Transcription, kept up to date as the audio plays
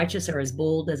Righteous are as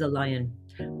bold as a lion.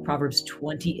 Proverbs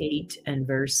 28 and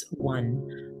verse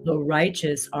 1. The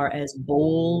righteous are as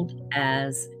bold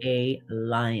as a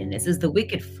lion. It says the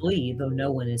wicked flee, though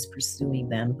no one is pursuing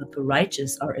them, but the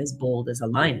righteous are as bold as a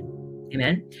lion.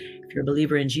 Amen. If you're a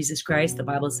believer in Jesus Christ, the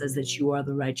Bible says that you are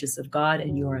the righteous of God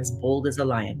and you are as bold as a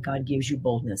lion. God gives you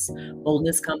boldness.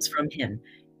 Boldness comes from Him.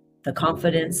 The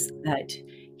confidence that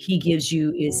He gives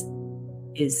you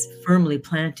is firmly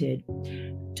planted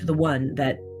to the one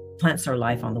that plants our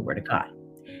life on the Word of God.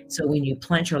 So when you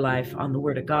plant your life on the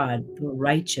Word of God, the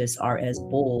righteous are as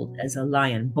bold as a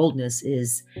lion. Boldness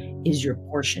is your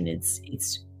portion. It's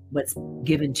what's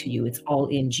given to you. It's all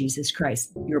in Jesus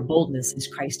Christ. Your boldness is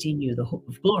Christ in you, the hope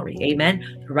of glory. Amen.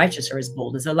 The righteous are as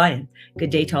bold as a lion.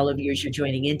 Good day to all of you as you're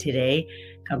joining in today.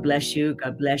 God bless you.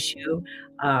 God bless you.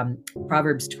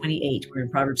 Proverbs 28. We're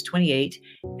in Proverbs 28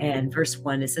 and verse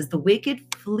 1. It says, the wicked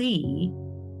flee,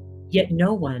 yet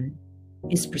no one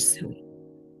is pursuing.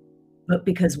 But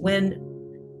because when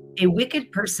a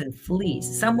wicked person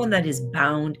flees, someone that is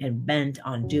bound and bent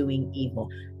on doing evil,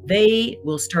 they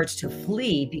will start to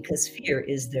flee because fear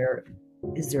is their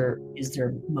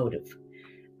motive.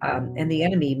 And the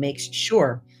enemy makes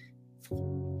sure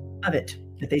of it,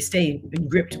 that they stay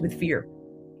gripped with fear.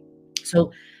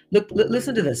 So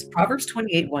listen to this. Proverbs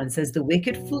 28:1 says, the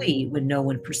wicked flee when no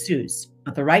one pursues,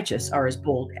 but the righteous are as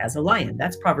bold as a lion.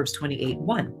 That's Proverbs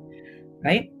 28:1,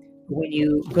 right? When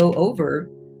you go over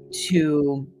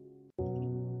to,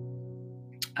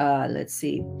 let's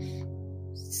see,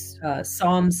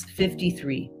 Psalms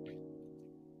 53.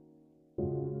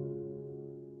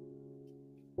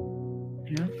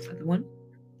 Yeah, is that the one?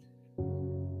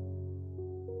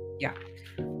 Yeah,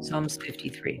 Psalms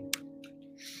 53.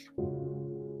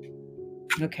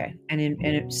 Okay, and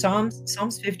in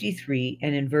Psalms 53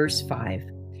 and in verse 5,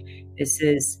 it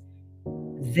says,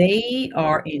 they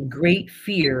are in great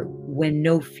fear when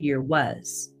no fear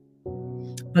was.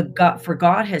 But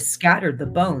God has scattered the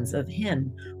bones of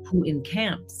him who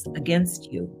encamps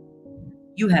against you.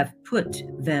 You have put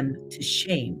them to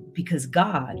shame because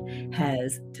God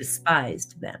has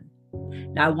despised them.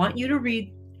 Now I want you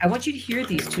to hear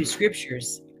these two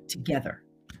scriptures together.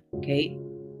 Okay?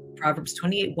 Proverbs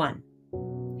 28:1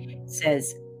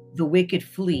 says, the wicked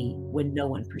flee when no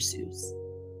one pursues,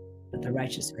 but the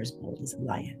righteous are as bold as a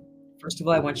lion. First of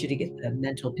all, I want you to get the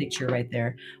mental picture right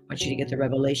there. I want you to get the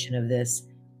revelation of this.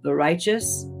 The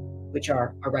righteous, which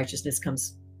our righteousness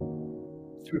comes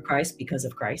through Christ because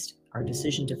of Christ. Our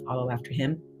decision to follow after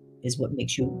him is what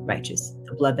makes you righteous.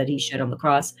 The blood that he shed on the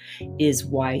cross is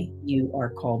why you are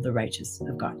called the righteous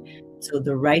of God. So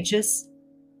the righteous,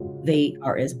 they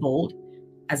are as bold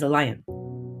as a lion.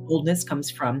 Boldness comes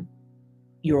from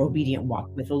your obedient walk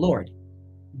with the Lord.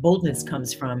 Boldness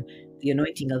comes from the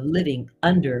anointing of living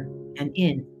under and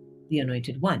in the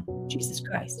anointed one, Jesus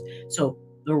Christ. So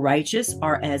the righteous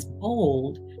are as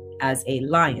bold as a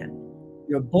lion.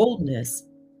 Your boldness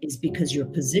is because you're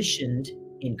positioned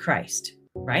in Christ,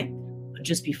 right? But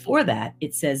just before that,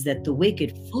 it says that the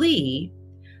wicked flee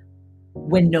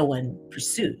when no one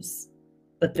pursues,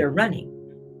 but they're running.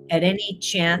 At any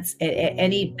chance, at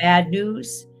any bad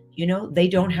news, they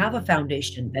don't have a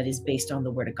foundation that is based on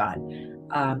the word of God.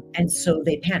 And so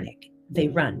they panic, they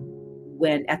run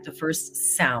when at the first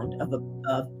sound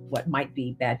of what might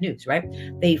be bad news, right?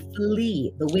 They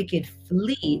flee, the wicked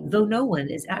flee, though no one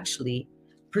is actually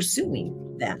pursuing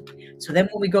them. So then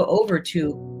when we go over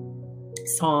to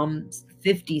Psalms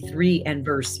 53 and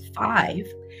verse 5,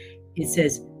 it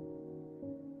says,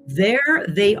 there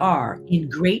they are in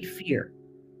great fear.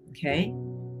 Okay.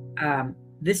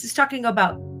 This is talking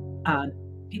about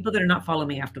people that are not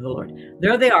following after the Lord.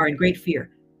 There they are in great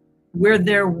fear, where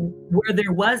there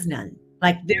was none.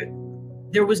 Like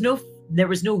there was no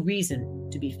reason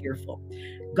to be fearful.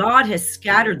 God has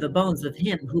scattered the bones of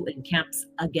him who encamps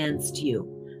against you.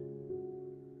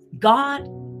 God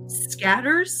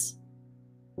scatters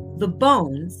the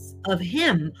bones of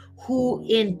him who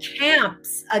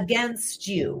encamps against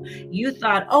you. You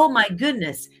thought, oh my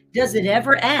goodness, does it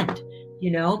ever end?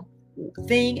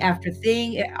 Thing after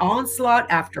thing, onslaught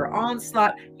after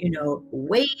onslaught,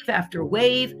 wave after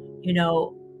wave,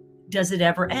 does it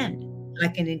ever end?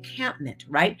 Like an encampment,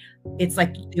 right? It's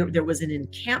like there was an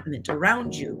encampment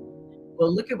around you.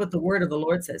 Well, look at what the word of the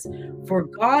Lord says. For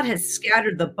God has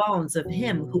scattered the bones of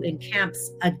him who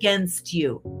encamps against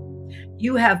you.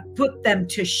 You have put them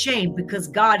to shame because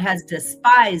God has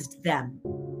despised them.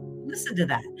 Listen to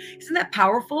that. Isn't that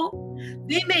powerful?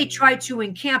 They may try to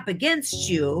encamp against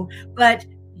you, but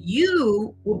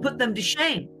you will put them to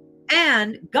shame.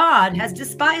 And God has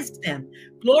despised them.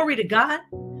 Glory to God.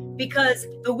 Because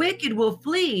the wicked will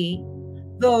flee,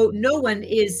 though no one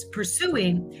is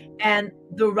pursuing, and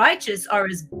the righteous are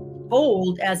as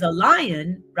bold as a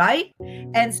lion, right?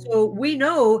 And so we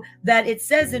know that it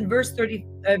says in verse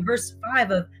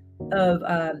 5 of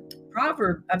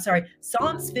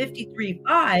Psalms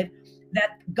 53:5,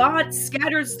 that God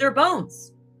scatters their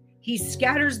bones. He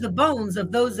scatters the bones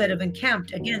of those that have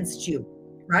encamped against you,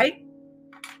 right?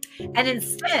 And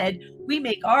instead, we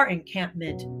make our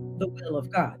encampment the will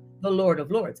of God, the Lord of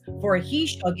Lords. For he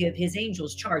shall give his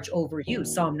angels charge over you,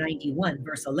 Psalm 91,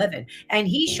 verse 11. And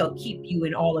he shall keep you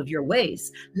in all of your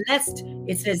ways, lest,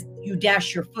 it says, you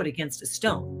dash your foot against a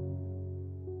stone.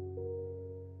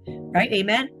 Right?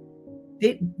 Amen?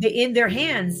 In their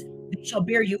hands, they shall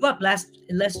bear you up, lest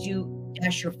you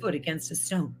dash your foot against a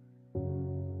stone.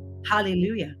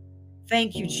 Hallelujah.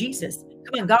 Thank you, Jesus.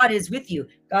 Come on, God is with you.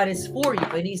 God is for you,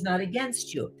 and he's not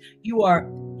against you. You are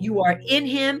in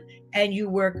him, and you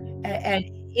work, and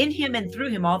in him and through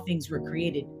him, all things were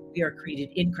created. We are created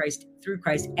in Christ, through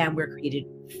Christ, and we're created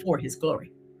for his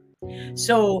glory.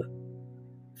 So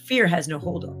fear has no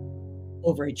hold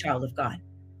over a child of God.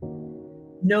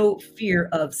 No fear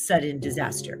of sudden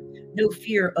disaster. No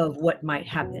fear of what might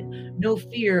happen. No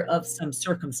fear of some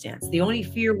circumstance. The only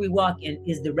fear we walk in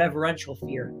is the reverential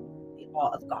fear, the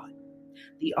awe of God,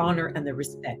 the honor and the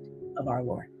respect of our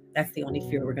Lord. That's the only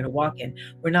fear we're going to walk in.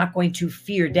 We're not going to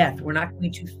fear death. We're not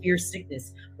going to fear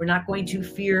sickness. We're not going to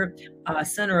fear a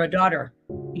son or a daughter,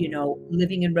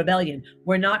 living in rebellion.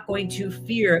 We're not going to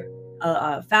fear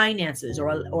finances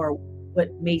or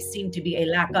what may seem to be a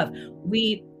lack of.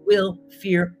 We will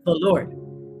fear the Lord.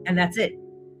 And that's it.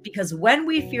 Because when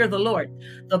we fear the Lord,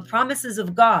 the promises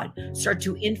of God start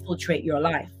to infiltrate your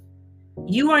life.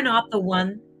 You are not the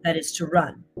one that is to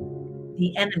run.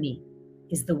 The enemy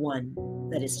is the one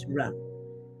that is to run.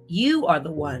 You are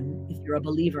the one, if you're a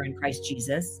believer in Christ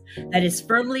Jesus, that is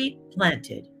firmly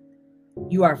planted.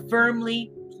 You are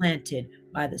firmly planted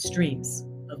by the streams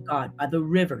of God, by the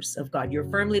rivers of God. You're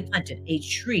firmly planted, a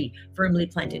tree firmly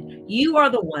planted. You are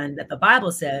the one that the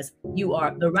Bible says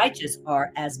the righteous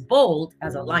are as bold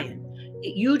as a lion.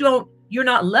 You're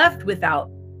not left without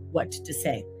what to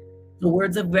say.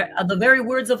 The very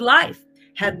words of life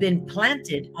have been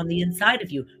planted on the inside of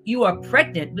you. You are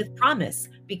pregnant with promise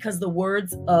because the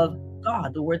words of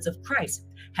God, the words of Christ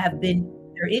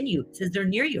they're in you. It says they're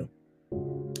near you.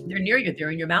 They're near you.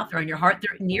 They're in your mouth. They're in your heart.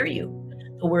 They're near you.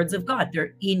 The words of God,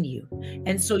 they're in you.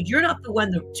 And so you're not the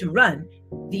one to run.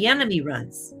 The enemy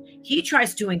runs. He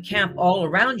tries to encamp all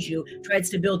around you,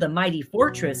 tries to build a mighty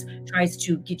fortress, tries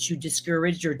to get you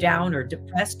discouraged or down or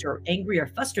depressed or angry or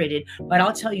frustrated. But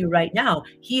I'll tell you right now,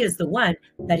 he is the one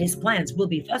that his plans will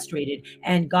be frustrated.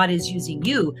 And God is using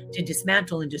you to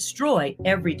dismantle and destroy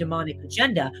every demonic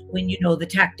agenda when you know the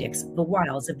tactics, the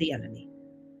wiles of the enemy.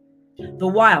 The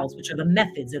wiles, which are the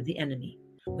methods of the enemy.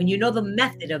 When you know the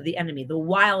method of the enemy, the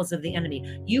wiles of the enemy,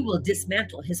 you will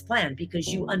dismantle his plan because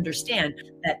you understand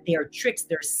that they are tricks,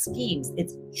 they're schemes,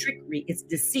 it's trickery, it's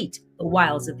deceit, the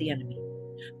wiles of the enemy.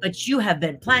 But you have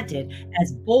been planted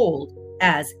as bold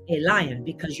as a lion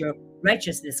because your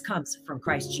righteousness comes from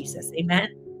Christ Jesus. Amen.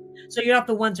 So you're not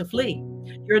the one to flee.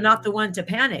 You're not the one to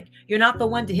panic. You're not the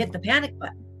one to hit the panic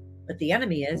button. But the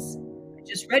enemy is. I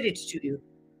just read it to you.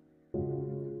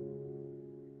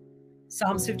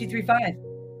 Psalms 53:5.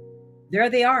 There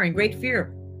they are in great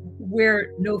fear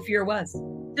where no fear was.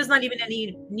 There's not even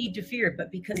any need to fear,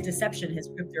 but because deception has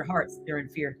gripped their hearts, they're in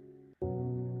fear.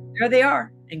 There they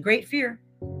are in great fear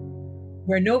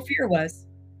where no fear was.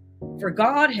 For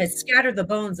God has scattered the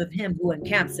bones of him who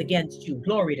encamps against you.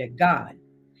 Glory to God.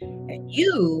 And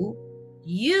you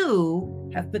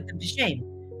have put them to shame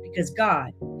because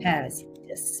God has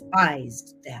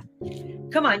despised them.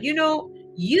 Come on,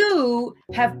 you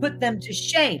have put them to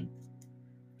shame.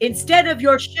 Instead of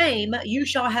your shame, you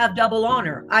shall have double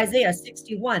honor. Isaiah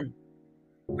 61,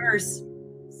 verse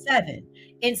 7.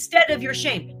 Instead of your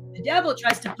shame, the devil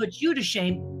tries to put you to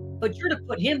shame, but you're to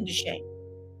put him to shame.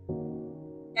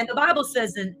 And the Bible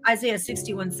says in Isaiah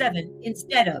 61:7,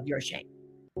 instead of your shame,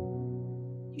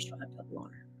 you shall have double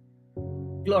honor.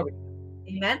 Glory.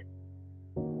 Amen.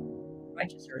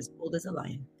 Righteous are as bold as a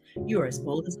lion. You are as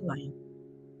bold as a lion.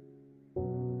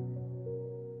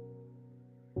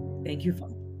 Thank you,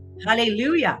 Father.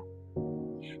 Hallelujah.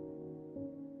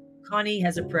 Connie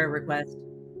has a prayer request.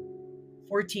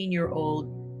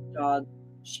 14-year-old dog.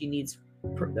 She needs,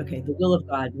 the will of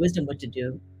God, wisdom what to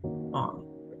do.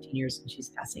 14 years and she's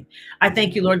passing. I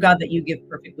thank you, Lord God, that you give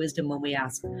perfect wisdom when we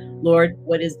ask. Lord,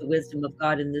 what is the wisdom of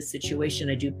God in this situation?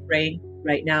 I do pray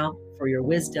right now for your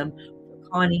wisdom for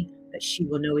Connie, that she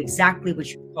will know exactly what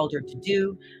you've called her to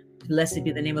do. Blessed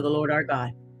be the name of the Lord our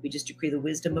God. We just decree the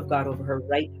wisdom of God over her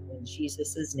right now in in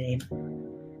Jesus' name.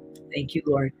 Thank you,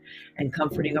 Lord, and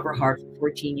comforting of her heart for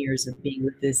 14 years of being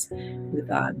with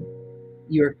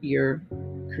your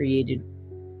created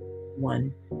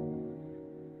one.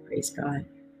 Praise God.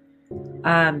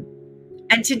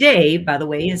 And today, by the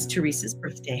way, is Teresa's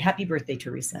birthday. Happy birthday,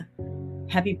 Teresa.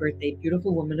 Happy birthday,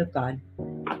 beautiful woman of God.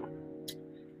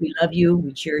 We love you.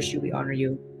 We cherish you. We honor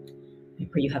you. I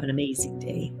pray you have an amazing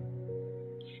day.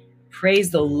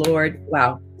 Praise the Lord.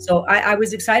 Wow. So I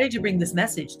was excited to bring this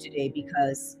message today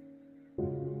because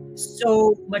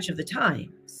so much of the times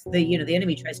the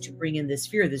enemy tries to bring in this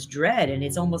fear, this dread, and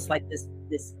it's almost like this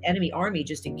enemy army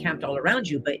just encamped all around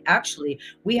you. But actually,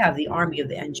 we have the army of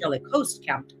the angelic host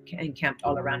encamped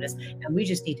all around us, and we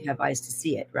just need to have eyes to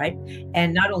see it, right?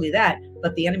 And not only that,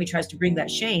 but the enemy tries to bring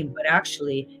that shame, but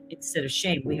actually, instead of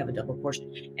shame, we have a double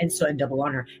portion, and double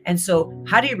honor. And so,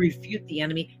 how do you refute the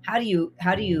enemy? How do you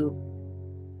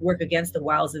work against the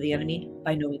wiles of the enemy?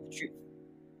 By knowing the truth.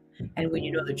 And when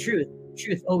you know the truth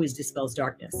always dispels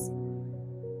darkness.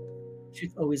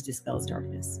 Truth always dispels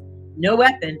darkness. No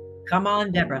weapon, come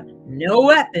on, Deborah, no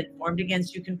weapon formed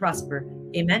against you can prosper.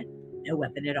 Amen? No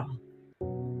weapon at all.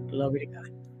 Glory to God.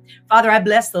 Father, I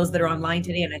bless those that are online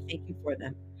today, and I thank you for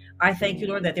them. I thank you,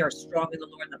 Lord, that they are strong in the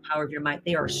Lord and the power of your might.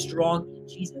 They are strong in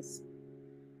Jesus.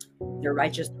 Their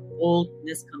righteous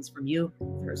boldness comes from you.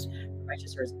 Their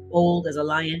righteous are as bold as a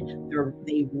lion.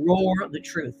 They roar the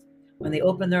truth. When they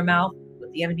open their mouth,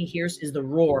 what the enemy hears is the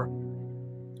roar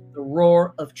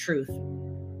of truth,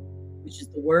 which is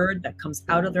the word that comes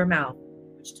out of their mouth,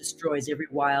 which destroys every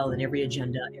wile and every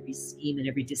agenda, every scheme and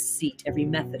every deceit, every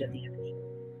method of the enemy.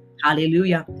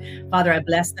 Hallelujah. Father, I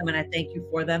bless them and I thank you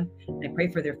for them. I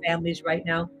pray for their families right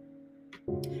now.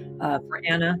 For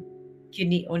Anna,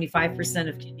 kidney, only 5%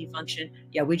 of kidney function.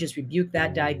 Yeah, we just rebuke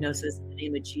that diagnosis in the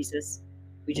name of Jesus.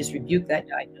 We just rebuke that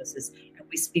diagnosis. And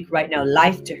we speak right now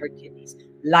life to her kidneys,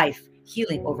 life,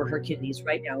 healing over her kidneys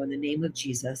right now in the name of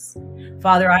Jesus.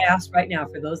 Father, I ask right now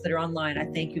for those that are online, I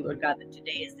thank you, Lord God, that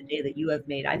today is the day that you have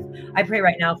made. I pray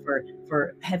right now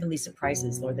for heavenly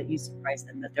surprises, Lord, that you surprise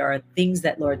them, that there are things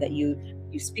that, Lord, that you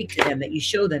speak to them, that you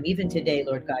show them even today,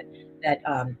 Lord God,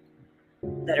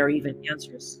 that are even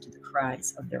answers to the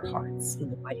cries of their hearts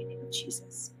in the mighty name of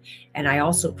Jesus. And I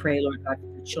also pray, Lord God,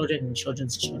 for the children and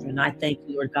children's children. I thank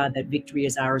you, Lord God, that victory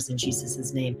is ours in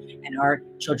Jesus' name, and our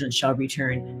children shall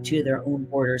return to their own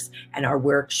borders, and our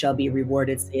work shall be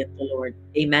rewarded, saith the Lord.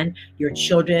 Amen. Your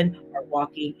children are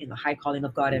walking in the high calling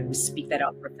of God, and we speak that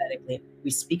out prophetically.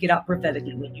 We speak it out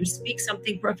prophetically. When you speak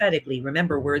something prophetically,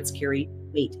 remember, words carry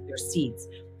weight. They're seeds,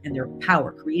 and they're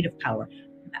power, creative power.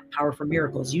 That power for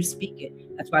miracles. You speak it.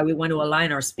 That's why we want to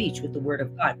align our speech with the word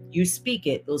of God. You speak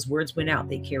it. Those words went out.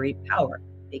 They carry power.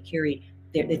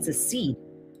 It's a seed.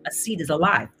 A seed is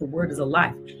alive. The word is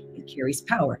alive. It carries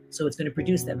power. So it's going to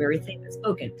produce that very thing that's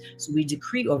spoken. So we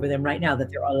decree over them right now that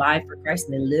they're alive for Christ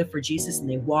and they live for Jesus and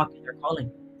they walk in their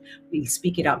calling. We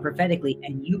speak it out prophetically,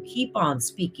 and you keep on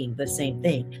speaking the same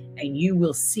thing, and you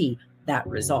will see that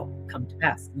result come to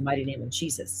pass in the mighty name of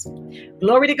Jesus.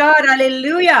 Glory to God.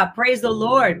 Hallelujah. Praise the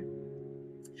Lord.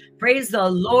 Praise the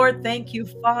Lord. Thank you,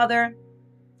 Father.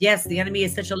 Yes, the enemy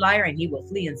is such a liar, and he will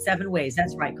flee in 7 ways.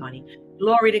 That's right, Connie.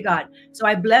 Glory to God. So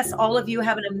I bless all of you.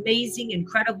 Have an amazing,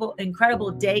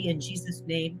 incredible day in Jesus'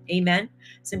 name. Amen.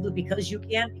 Simply because you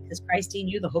can, because Christ in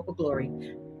you, the hope of glory.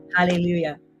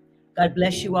 Hallelujah. God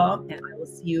bless you all, and I will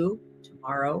see you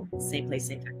tomorrow, same place,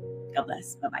 same time. God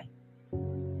bless. Bye-bye.